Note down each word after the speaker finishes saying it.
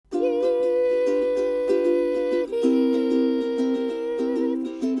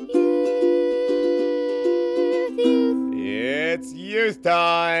truth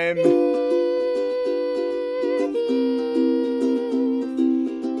time. Yay!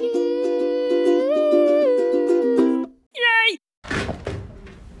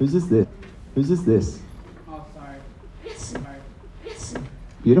 Who's this? Who's this? Oh, sorry.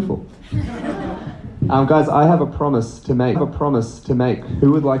 Beautiful. Guys, I have a promise to make. Who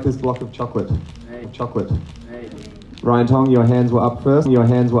would like this block of chocolate? Chocolate. Ryan Tong, your hands were up first.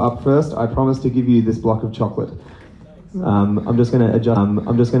 I promise to give you this block of chocolate. I'm just going to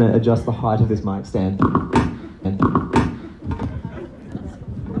adjust the height of this mic stand.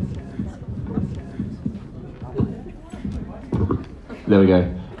 There we go.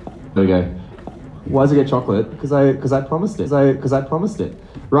 Why does it get chocolate? Because I promised it.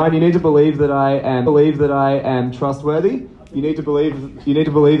 Ryan, you need to believe that I am trustworthy. You need to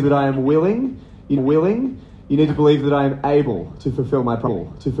believe that I am willing. You need to believe that I am able to fulfill my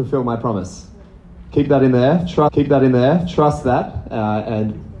promise. Keep that in there. Trust that,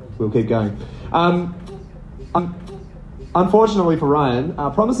 and we'll keep going. Unfortunately for Ryan,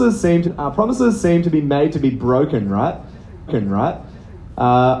 promises seem to be made to be broken, right?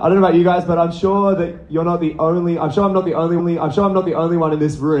 I don't know about you guys, but I'm sure that I'm not the only one in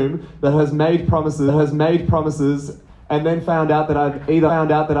this room that has made promises and then found out that I'm either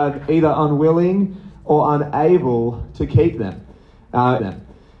unwilling or unable to keep them.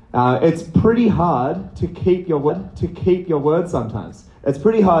 It's pretty hard to keep your word sometimes. It's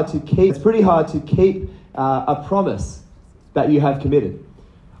pretty hard to keep a promise that you have committed.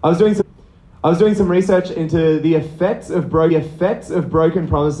 I was doing some research into the effects of broken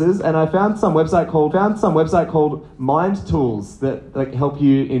promises, and I found some website called Mind Tools that help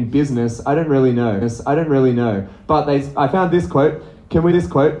you in business. I don't really know, but I found this quote. Can we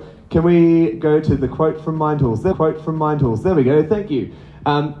go to the quote from Mind Tools? There we go. Thank you.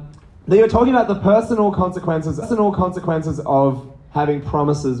 They were talking about the personal consequences of having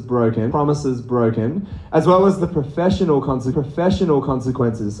promises broken, as well as the professional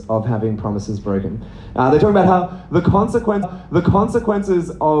consequences of having promises broken. They're talking about how the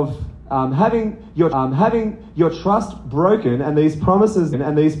consequences of having your trust broken and these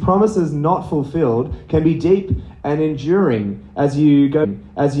promises not fulfilled can be deep and enduring as you go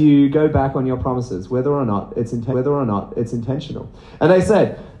back on your promises, whether or not it's intentional. And they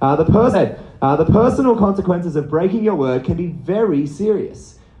said the personal consequences of breaking your word can be very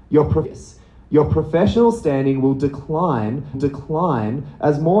serious. Your professional standing will decline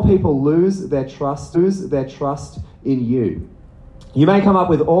as more people lose their trust in you. You may come up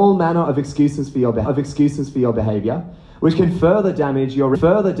with all manner of excuses for your behavior, which can further damage your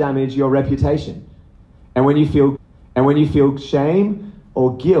reputation. And when you feel shame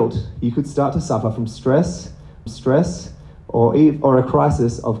or guilt, you could start to suffer from stress, or a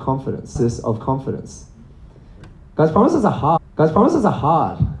crisis of confidence. Guys, promises are hard.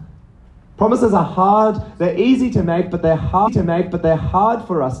 Promises are hard. They're easy to make, but they're hard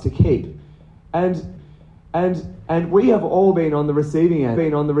for us to keep. And we have all been on the receiving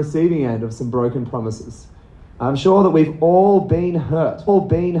end of some broken promises. I'm sure that we've all been hurt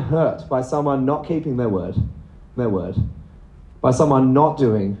by someone not keeping their word, by someone not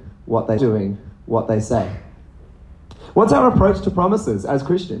doing what they say. What's our approach to promises as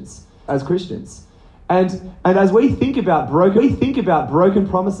Christians? And as we think about broken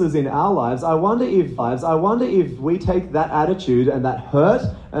promises in our lives, I wonder if we take that attitude and that hurt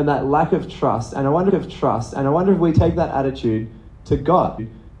and that lack of trust, and I wonder if we take that attitude to God.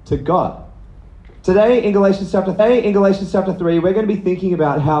 Today in Galatians chapter 3, we're going to be thinking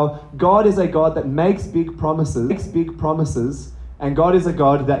about how God is a God that makes big promises, and God is a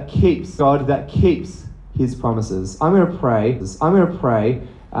God that keeps his promises. I'm going to pray,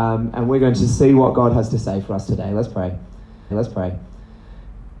 and we're going to see what God has to say for us today. Let's pray.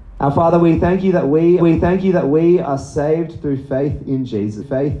 Our Father, we thank you that we are saved through faith in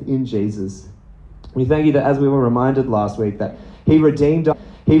Jesus. We thank you that, as we were reminded last week, that He redeemed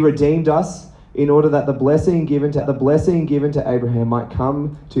us in order that the blessing given to Abraham might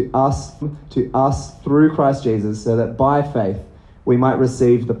come to us through Christ Jesus, so that by faith we might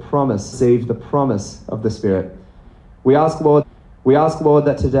receive the promise of the Spirit. We ask, Lord,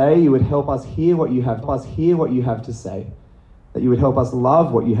 that today you would help us hear what you have to say, that you would help us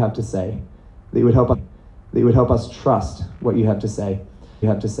love what you have to say, that you would help us trust what you have to say.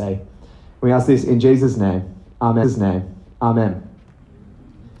 We ask this in Jesus' name. Amen.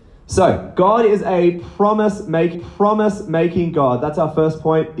 So, God is a promise-making God. That's our first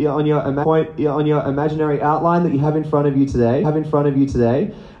point on your imaginary outline that you have in front of you today.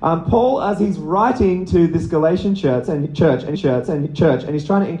 Paul, as he's writing to this Galatian church, and he's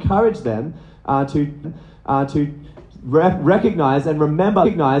trying to encourage them to recognize and remember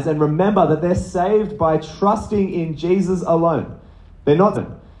that they're saved by trusting in Jesus alone. They're not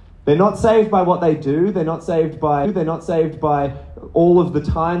saved by what they do. They're not saved by all of the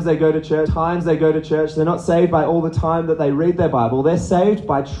times they go to church. They're not saved by all the time that they read their Bible. They're saved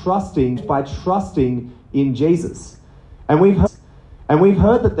by trusting in Jesus. And we've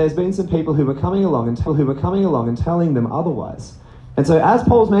heard that there's been some people who were coming along and telling them otherwise. And so as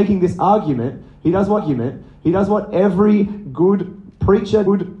Paul's making this argument, he does what every good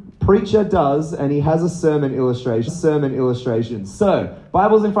preacher does, and he has a sermon illustration. So,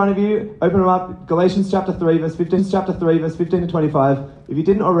 Bibles in front of you, open them up. Galatians chapter 3, verse 15 to 25. If you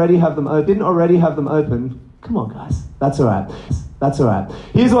didn't already have them open, come on guys, that's all right.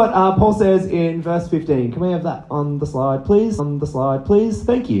 Here's what Paul says in verse 15. Can we have that on the slide, please?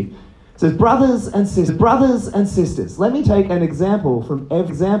 Thank you. It says, brothers and sisters, let me take an example from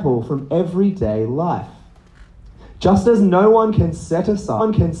everyday life. Just as no one can set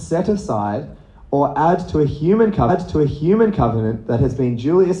aside or add to a human covenant that has been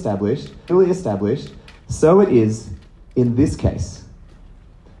duly established, so it is in this case.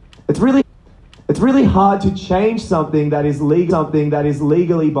 It's really hard to change something that is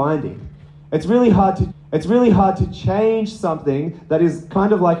legally binding. It's really hard to change something that is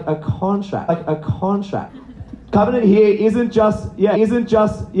kind of like a contract. Covenant here isn't just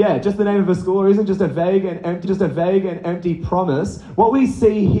the name of a school, or isn't just a vague and empty promise. What we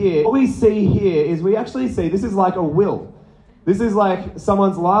see here is we actually see this is like a will. This is like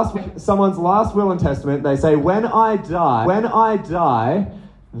someone's last will and testament. They say, when I die,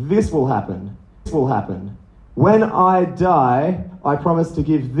 this will happen. When I die, I promise to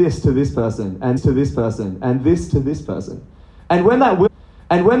give this to this person, and to this person, and this to this person. And when that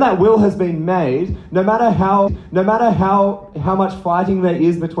will has been made, no matter how much fighting there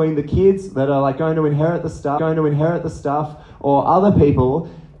is between the kids that are like going to inherit the stuff, or other people,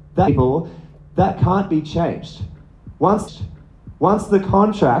 that can't be changed. Once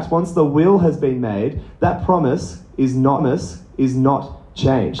the will has been made, that promise is not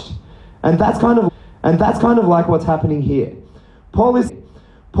changed. And that's kind of like what's happening here. Paul is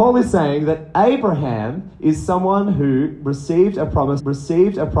saying that Abraham is someone who received a promise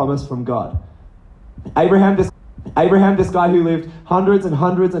from God. Abraham, this guy who lived hundreds of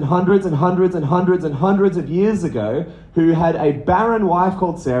years ago, who had a barren wife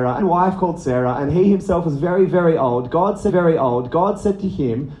called Sarah, and he himself was very, very old. God said to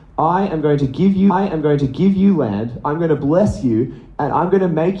him, I am going to give you land, I'm going to bless you, and I'm going to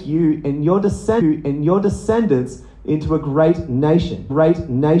make you and your descendants into a great nation.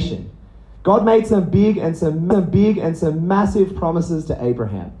 God made some big and some massive promises to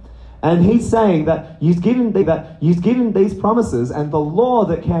Abraham. And he's saying that he's given these promises, and the law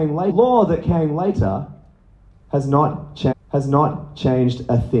that came later has not changed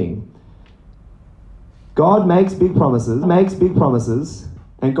a thing. God makes big promises,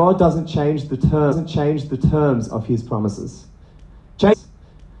 and God doesn't change the terms of his promises.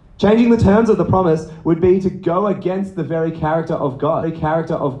 Changing the terms of the promise would be to go against the very character of God. The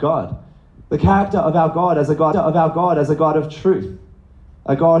character of our God as a God of truth.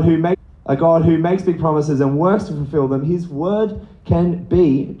 A God who makes big promises and works to fulfill them. His word can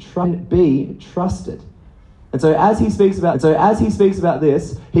be trusted. And so as he speaks about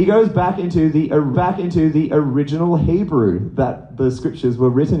this, he goes back into the original Hebrew that the scriptures were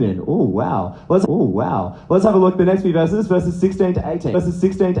written in. Oh wow. Let's have a look at the next few verses 16 to 18.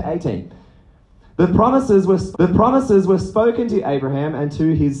 The promises were spoken to Abraham and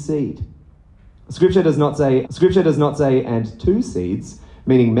to his seed. Scripture does not say and two seeds,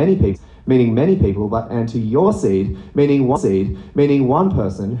 meaning many people, but and to your seed, meaning one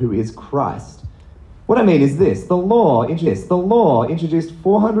person who is Christ. What I mean is this: the law introduced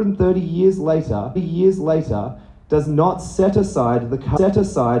 430 years later does not set aside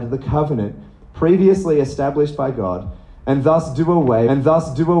the covenant previously established by God, and thus do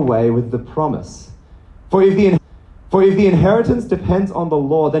away with the promise. For if the inheritance depends on the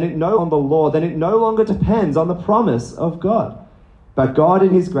law, then it no longer depends on the promise of God. But God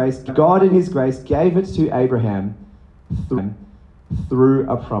in His grace gave it to Abraham through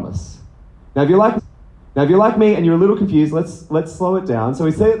a promise. Now, if you're like me and you're a little confused, let's slow it down. So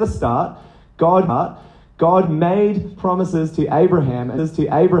we say at the start, God made promises to Abraham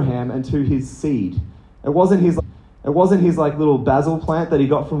and to his seed. It wasn't his like little basil plant that he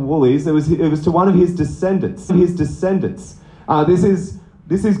got from Woolies. It was to one of his descendants. This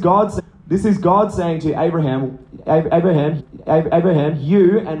is God saying to Abraham,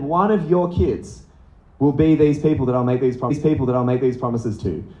 you and one of your kids will be these people that I'll make these promises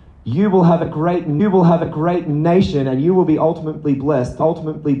to. you will have a great nation, and you will be ultimately blessed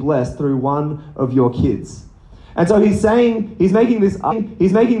through one of your kids. And so he's making this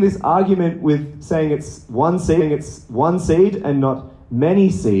argument with saying it's one seed and not many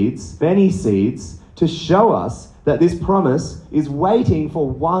seeds, to show us that this promise is waiting for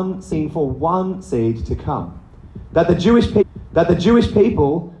one seed to come. That the Jewish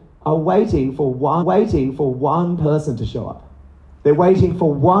people are waiting for one person to show up. They're waiting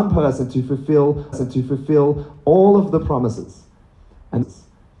for one person to fulfill all of the promises. And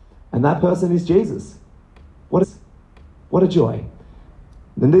that person is Jesus. What a joy.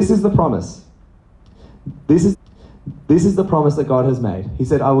 And this is the promise. This is the promise that God has made. He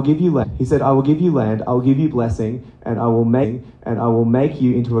said, I will give you land. He said, I will give you land, I will give you blessing, and I will make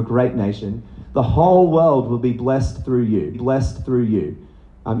you into a great nation. The whole world will be blessed through you.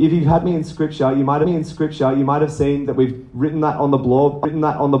 If you've had me in scripture, you might have seen that we've written that on the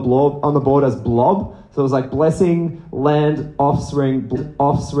board as blob. So it was like blessing, land, offspring,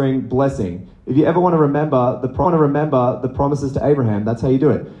 blessing. If you ever want to remember the promises to Abraham, that's how you do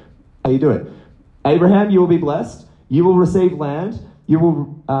it. Abraham, you will be blessed. You will receive land. You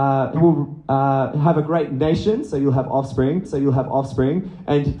will have a great nation. So you'll have offspring.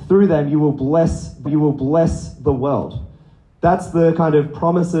 And through them, you will bless the world. That's the kind of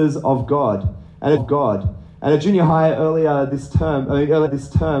promises of God and at junior high earlier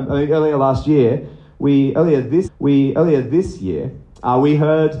last year, we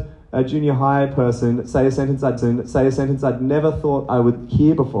heard a junior high person say a sentence I'd never thought I would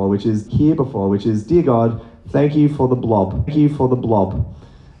hear before, which is, Dear God, thank you for the blob.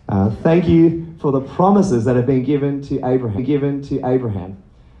 Thank you for the promises that have been given to Abraham.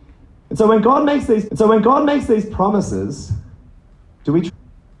 And so when God makes these promises, do we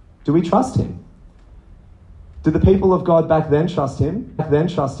trust him? Did the people of God back then trust him?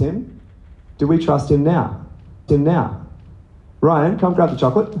 Do we trust him now? Ryan, come grab the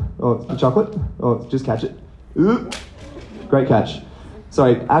chocolate. Or just catch it. Ooh. Great catch.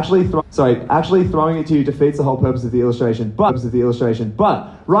 Sorry, actually throwing it to you defeats the whole purpose of the illustration. But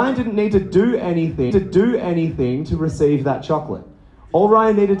Ryan didn't need to do anything to receive that chocolate. All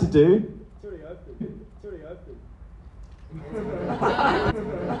Ryan needed to do.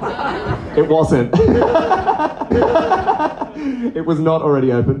 It wasn't. It was not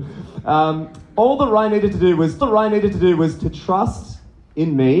already open. All that Ryan needed to do was to trust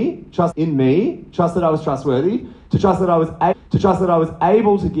in me, trust that I was trustworthy, to trust that I was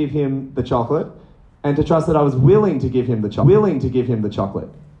able to give him the chocolate, and to trust that I was willing to give him the chocolate.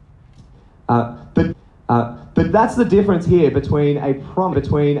 But that's the difference here between a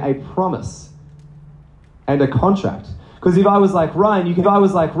promise and a contract. Because if I was like, Ryan, you can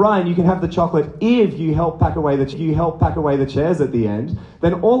have the chocolate if you help pack away the chairs at the end,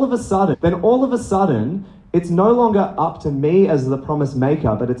 then all of a sudden, it's no longer up to me as the promise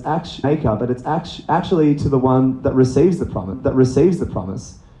maker, but it's actually to the one that receives the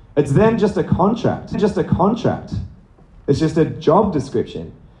promise. It's then just a contract. It's just a job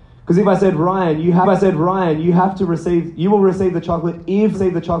description. Because if I said, Ryan, you will receive the chocolate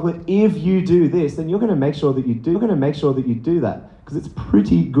if you do this, then you're going to make sure that you do that, because it's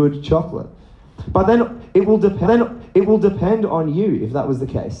pretty good chocolate. But then it will depend on you if that was the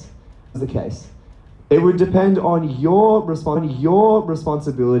case. It would depend on your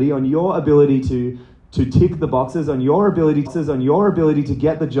responsibility, on your ability to tick the boxes, on your ability to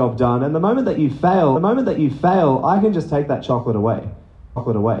get the job done. And the moment that you fail, I can just take that chocolate away.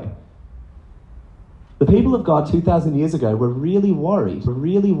 The people of God 2,000 years ago were really worried.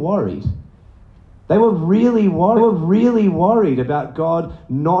 They were really worried about God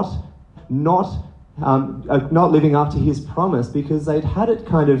not living up to his promise, because they'd had it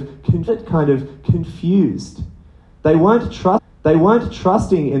kind of confused. They weren't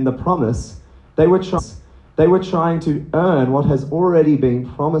trusting in the promise. They were trying to earn what has already been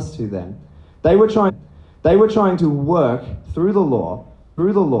promised to them. They were trying to work through the law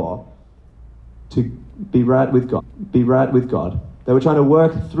to be right with God. They were trying to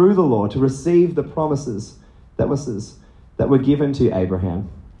work through the law to receive the promises that were given to Abraham.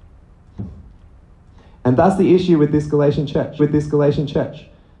 And that's the issue with this Galatian church.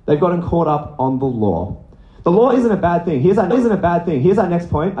 They've gotten caught up on the law. The law isn't a bad thing. Here's our next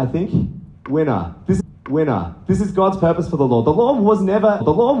point, I think. Winner. This is God's purpose for the law. The law was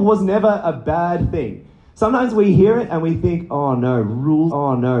never a bad thing. Sometimes we hear it and we think, oh no,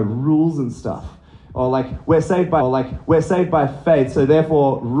 rules and stuff. Or like we're saved by faith, so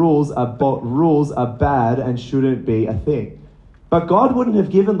therefore rules are bad and shouldn't be a thing. But God wouldn't have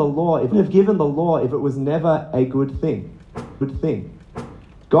given the law if it was never a good thing.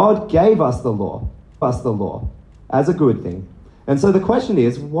 God gave us the law, as a good thing. And so the question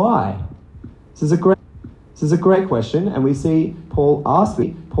is, why? This is a great question, and we see Paul ask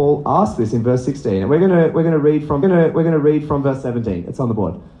this in verse 16. And we're gonna read from verse 17. It's on the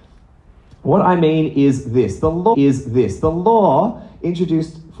board. What I mean is this: the law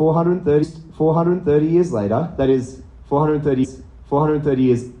introduced 430 years later. That is 430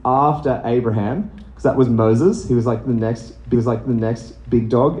 years after Abraham, because that was Moses. He was like the next big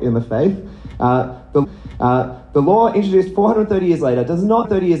dog in the faith. The law introduced 430 years later does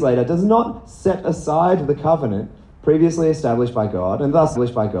not set aside the covenant previously established by God, and thus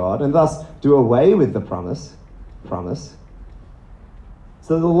do away with the promise.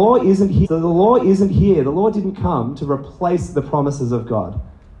 So the law isn't here. The law didn't come to replace the promises of God.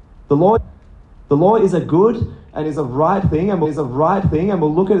 The law is a good and is a right thing, and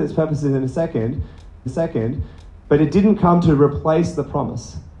we'll look at its purposes in a second. But it didn't come to replace the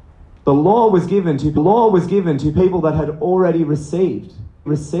promise. The law was given to people that had already received,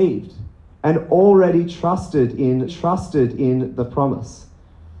 and already trusted in the promise.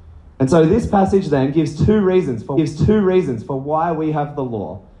 And so this passage then gives two reasons for why we have the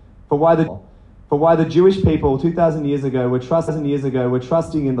law, for why the Jewish people 2,000 years ago were trusting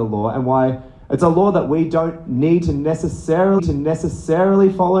in the law, and why it's a law that we don't need to necessarily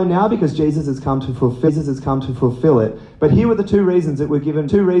follow now, because Jesus has come to fulfill it. But here were the two reasons that were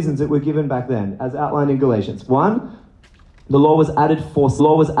given back then, as outlined in Galatians. One, the law was added for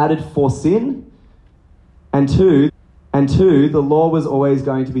sin, and two, the law was always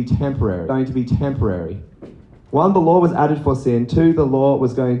going to be temporary. One, the law was added for sin. Two, the law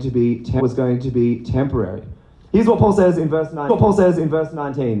was going to be temporary. Here's what Paul says in verse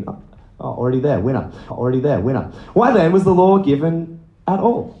 19. Oh, already there, winner. Why then was the law given at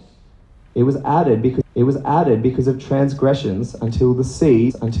all? It was added because of transgressions until the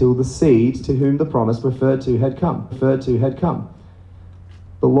seed to whom the promise referred to had come.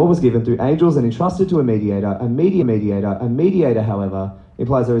 The law was given through angels and entrusted to a mediator. A mediator, however,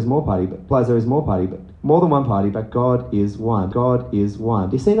 implies there is more party, but more than one party, but God is one. Do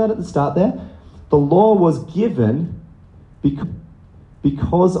you see that at the start there? The law was given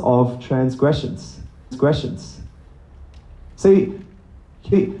because of transgressions. See,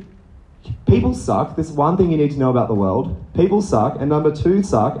 people suck. This is one thing you need to know about the world. People suck, and number two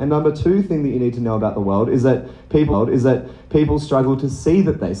thing that you need to know about the world is that people struggle to see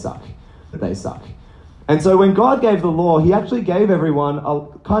that they suck. And so when God gave the law, He actually gave everyone a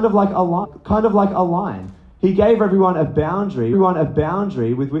kind of like a line. He gave everyone a boundary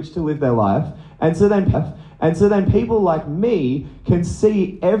with which to live their life, and so then people like me can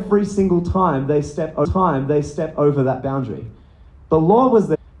see every single time they step over that boundary. The law was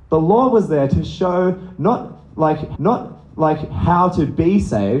there to show not like how to be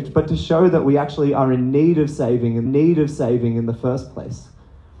saved, but to show that we actually are in need of saving in the first place.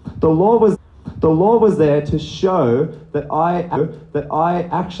 The law was there to show that I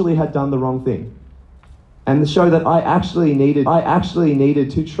actually had done the wrong thing, and to show that I actually needed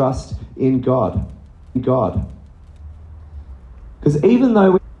to trust in God. Because even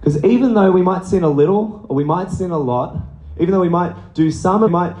though we might sin a little, or we might sin a lot, even though we might do some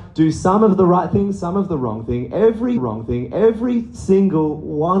of the right thing, some of the wrong thing, every single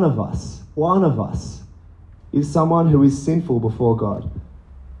one of us is someone who is sinful before God.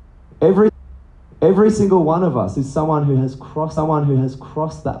 Every single one of us is someone who has crossed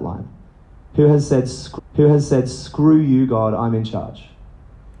that line, who has said, "Screw you, God, I'm in charge."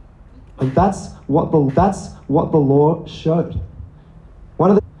 And that's what the law showed.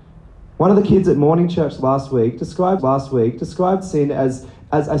 One of the kids at morning church last week described sin as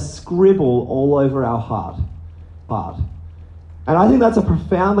a scribble all over our heart. And I think that's a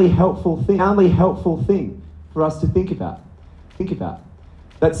profoundly helpful thing for us to think about.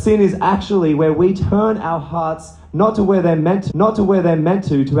 That sin is actually where we turn our hearts not to where they're meant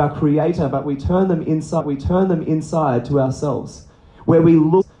to our Creator, but we turn them inside to ourselves, where we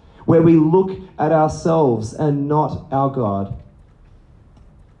look at ourselves and not our God.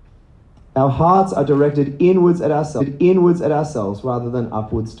 Our hearts are directed inwards at ourselves rather than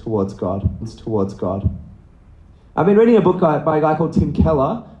upwards towards God. I've been reading a book by a guy called Tim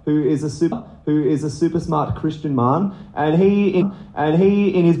Keller, who is a super smart Christian man, and he in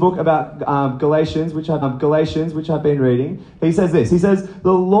his book about Galatians, which I've been reading, he says this. He says,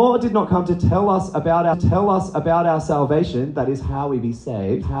 "The law did not come to tell us about our salvation, that is how we be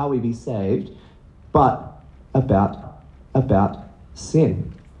saved, but about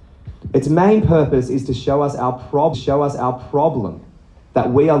sin. Its main purpose is to show us our problem,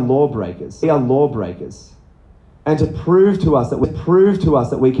 that we are lawbreakers. and to prove to us that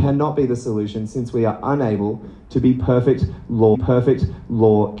we cannot be the solution, since we are unable to be perfect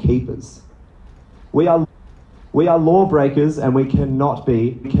law keepers. We are lawbreakers, and we cannot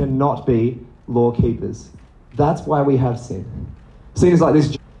be law keepers. That's why we have sin. Sin is like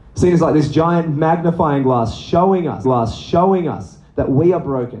this giant magnifying glass showing us that we are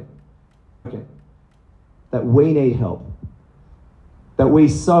broken, that we need help, that we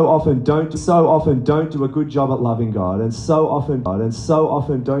so often don't do a good job at loving God, and so often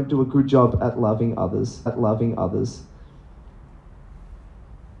don't do a good job at loving others.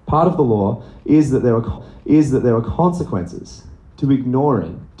 Part of the law is that there are consequences to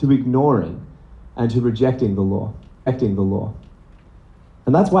ignoring and to rejecting the law.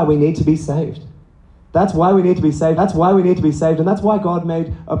 And that's why we need to be saved. That's why we need to be saved, and that's why God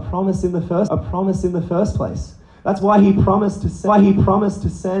made a promise in the first place. That's why he promised to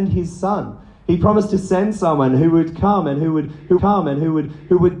send his son. He promised to send someone who would come and who would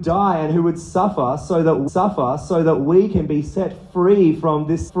die and who would suffer so that we can be set free from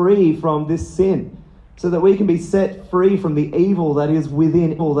this sin. So that we can be set free from the evil that is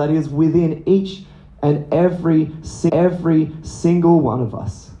within each and every single one of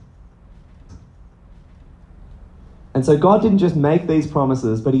us. And so God didn't just make these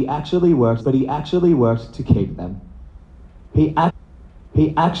promises, but he actually worked to keep them. He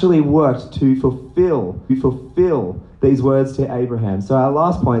actually worked to fulfill these words to Abraham. So our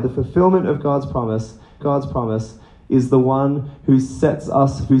last point, the fulfillment of God's promise is the one who sets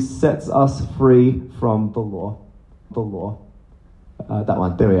us free from the law. That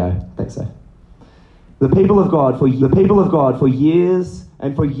one. There we go. Thanks, sir. The people of God for years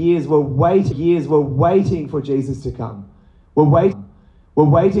were waiting for Jesus to come. We're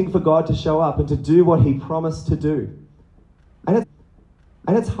waiting for God to show up and to do what he promised to do. And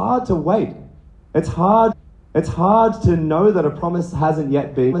it's hard to wait. It's hard to know that a promise hasn't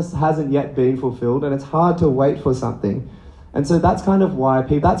yet been fulfilled, and it's hard to wait for something. And so that's kind of why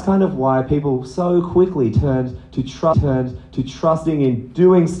people so quickly turned to trusting in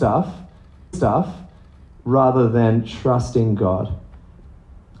doing stuff rather than trusting God.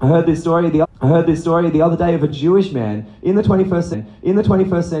 I heard this story the other day of a Jewish man in the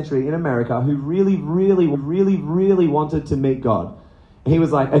 21st century in America who really wanted to meet God. He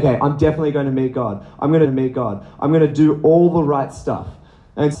was like, okay, I'm definitely going to meet God. I'm going to do all the right stuff.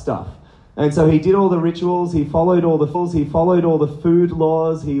 And so he did all the rituals, he followed all the food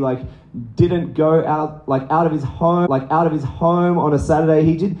laws, he didn't go out of his home on a Saturday.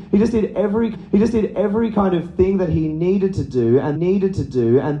 He just did every kind of thing that he needed to do.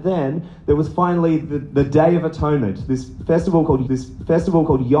 And then there was finally the Day of Atonement, this festival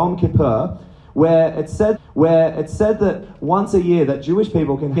called Yom Kippur, where it said that once a year that Jewish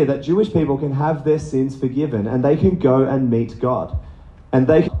people can have their sins forgiven, and they can go and meet God, and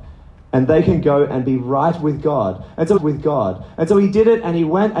they can go and be right with God. And so he did it, and he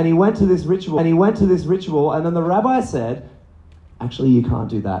went to this ritual, and then the rabbi said, actually, you can't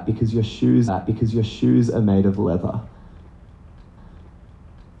do that because your shoes are made of leather.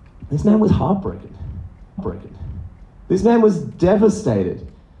 This man was heartbroken. This man was devastated.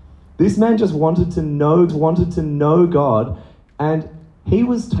 This man just wanted to know God, and he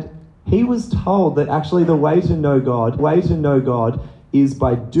was told that actually the way to know God is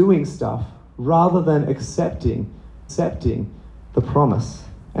by doing stuff rather than accepting the promise,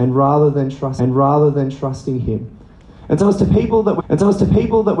 and rather than trusting him. And so as to people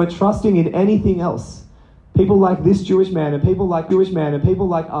that were trusting in anything else, people like this Jewish man and people like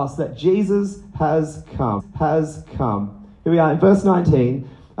us, that Jesus has come. Here we are in verse 19.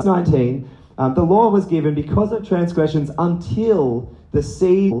 The law was given because of transgressions until the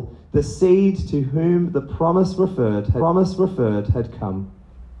seed to whom the promise referred had come.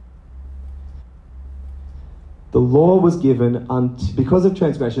 The law was given because of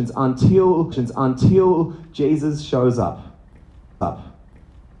transgressions until Jesus shows up.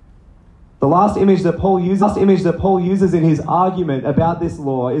 The last image that Paul uses in his argument about this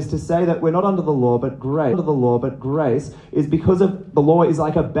law is to say that we're not under the law, but grace is because of the law is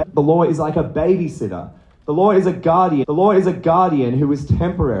like a babysitter. The law is a guardian who is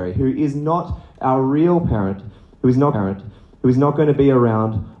temporary, who is not our real parent, who is not going to be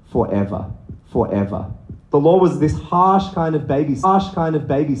around forever. The law was this harsh kind of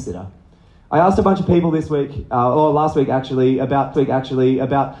babysitter. I asked a bunch of people this week, or last week actually, about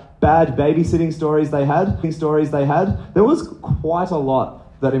bad babysitting stories they had. There was quite a lot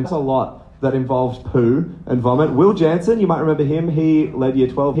that involved poo and vomit. Will Jansen, you might remember him. He led year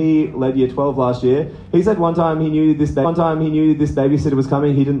 12. He led year 12 last year. He said one time he knew this babysitter was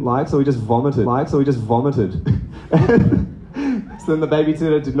coming. He didn't like, so he just vomited. So then the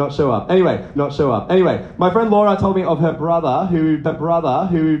babysitter did not show up. Anyway, my friend Laura told me of her brother who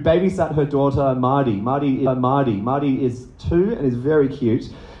babysat her daughter Marty. Marty is 2 and is very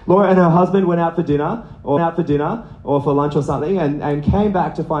cute. Laura and her husband went out for dinner or for lunch or something, and came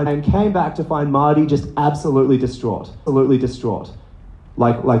back to find Marty just absolutely distraught.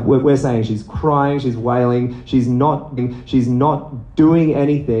 Like we're saying, she's crying, she's wailing, she's not doing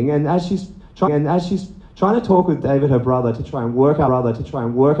anything, and as she's trying to talk with David, her brother, to try and work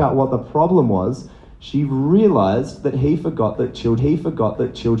out what the problem was, she realized that he forgot that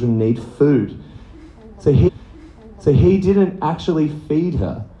children need food. So he didn't actually feed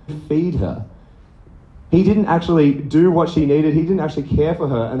her. He didn't actually do what she needed. He didn't actually care for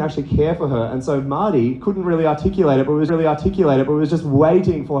her. And so Marty couldn't really articulate it, but was just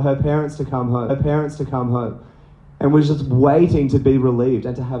waiting for her parents to come home. And was just waiting to be relieved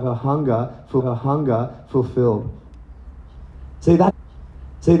and to have her hunger fulfilled. See, that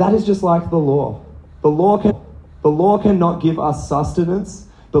is just like the law. The law cannot give us sustenance.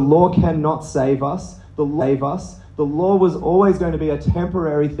 The law cannot save us. The law was always going to be a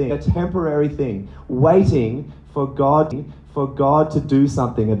temporary thing, waiting for God to do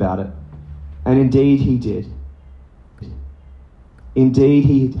something about it. And indeed he did. Indeed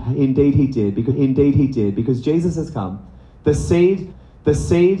he did, because Jesus has come. The seed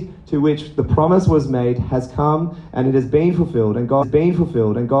to which the promise was made has come, and it has been fulfilled, and God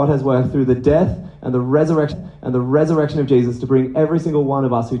has worked through the death and the resurrection of Jesus to bring every single one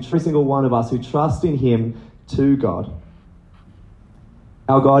of us who trust in him to God.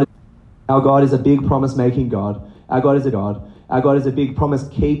 Our God is a big promise-making God. Our God is a big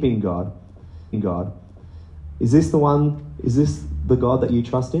promise-keeping God. Is this the God that you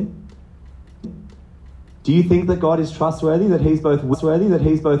trust in? Do you think that God is trustworthy, that he's both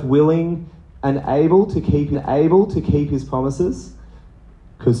willing and able to keep his promises?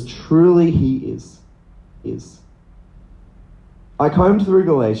 Because truly he is. I combed through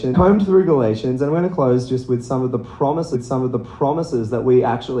Galatians, and I'm going to close just with some of the promises that we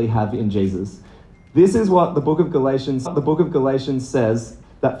actually have in Jesus. This is what the book of Galatians says,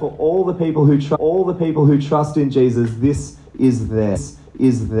 that for all the people who trust in Jesus, this is theirs.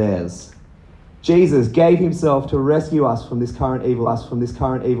 Jesus gave himself to rescue us from this current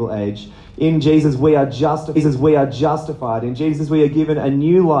evil age. In Jesus we are justified. In Jesus we are given a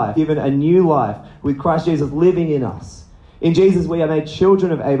new life with Christ Jesus living in us. In Jesus we are made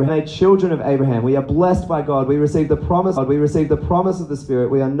children of Abraham. We are blessed by God. We receive the promise of the Spirit.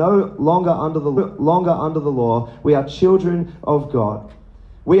 We are no longer under the law. We are children of God.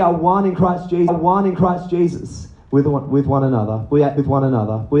 We are one in Christ Jesus. With one another. We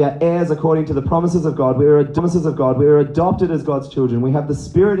are heirs according to the promises of God. We are adopted as God's children. We have the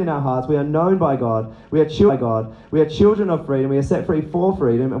Spirit in our hearts. We are known by God. We are children by God. We are children of freedom. We are set free for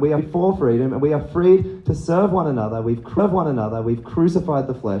freedom, and we are freed to serve one another. We've crucified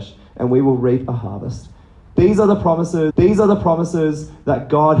the flesh, and we will reap a harvest. These are the promises that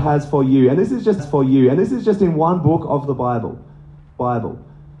God has for you, and this is just for you. And this is just in one book of the Bible.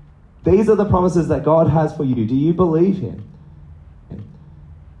 These are the promises that God has for you. Do you believe him?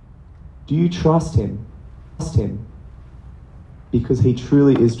 Do you trust him? Trust him. Because he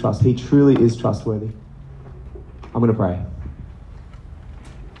truly is trustworthy. I'm going to pray.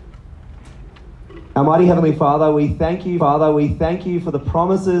 Our mighty Heavenly Father, we thank you for the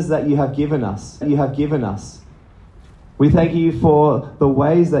promises that you have given us. We thank you for the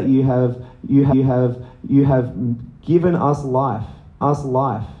ways that you have given us life.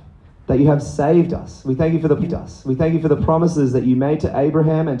 That you have saved us. We thank you for the promises that you made to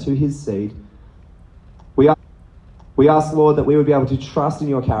Abraham and to his seed. We ask, Lord, that we would be able to trust in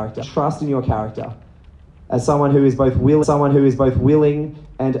your character, as someone who is both willing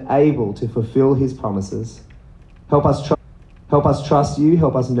and able to fulfill his promises. Help us trust you.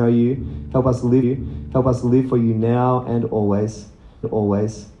 Help us know you. Help us live you. Help us live for you now and always.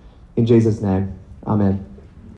 In Jesus' name, amen.